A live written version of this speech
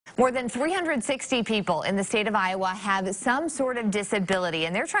More than 360 people in the state of Iowa have some sort of disability,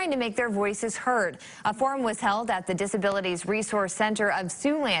 and they're trying to make their voices heard. A forum was held at the Disabilities Resource Center of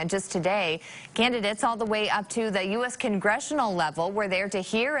Siouxland just today. Candidates all the way up to the U.S. congressional level were there to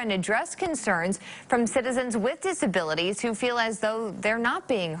hear and address concerns from citizens with disabilities who feel as though they're not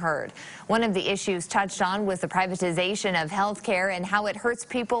being heard. One of the issues touched on was the privatization of health care and how it hurts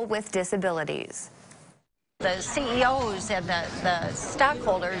people with disabilities. The CEOs and the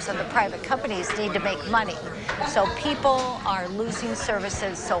stockholders of the private companies need to make money. So people are losing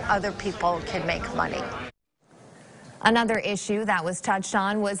services so other people can make money. Another issue that was touched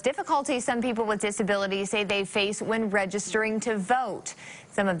on was difficulties some people with disabilities say they face when registering to vote.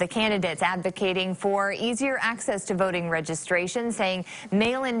 Some of the candidates advocating for easier access to voting registration, saying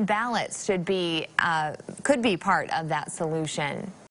mail-in ballots could be part of that solution.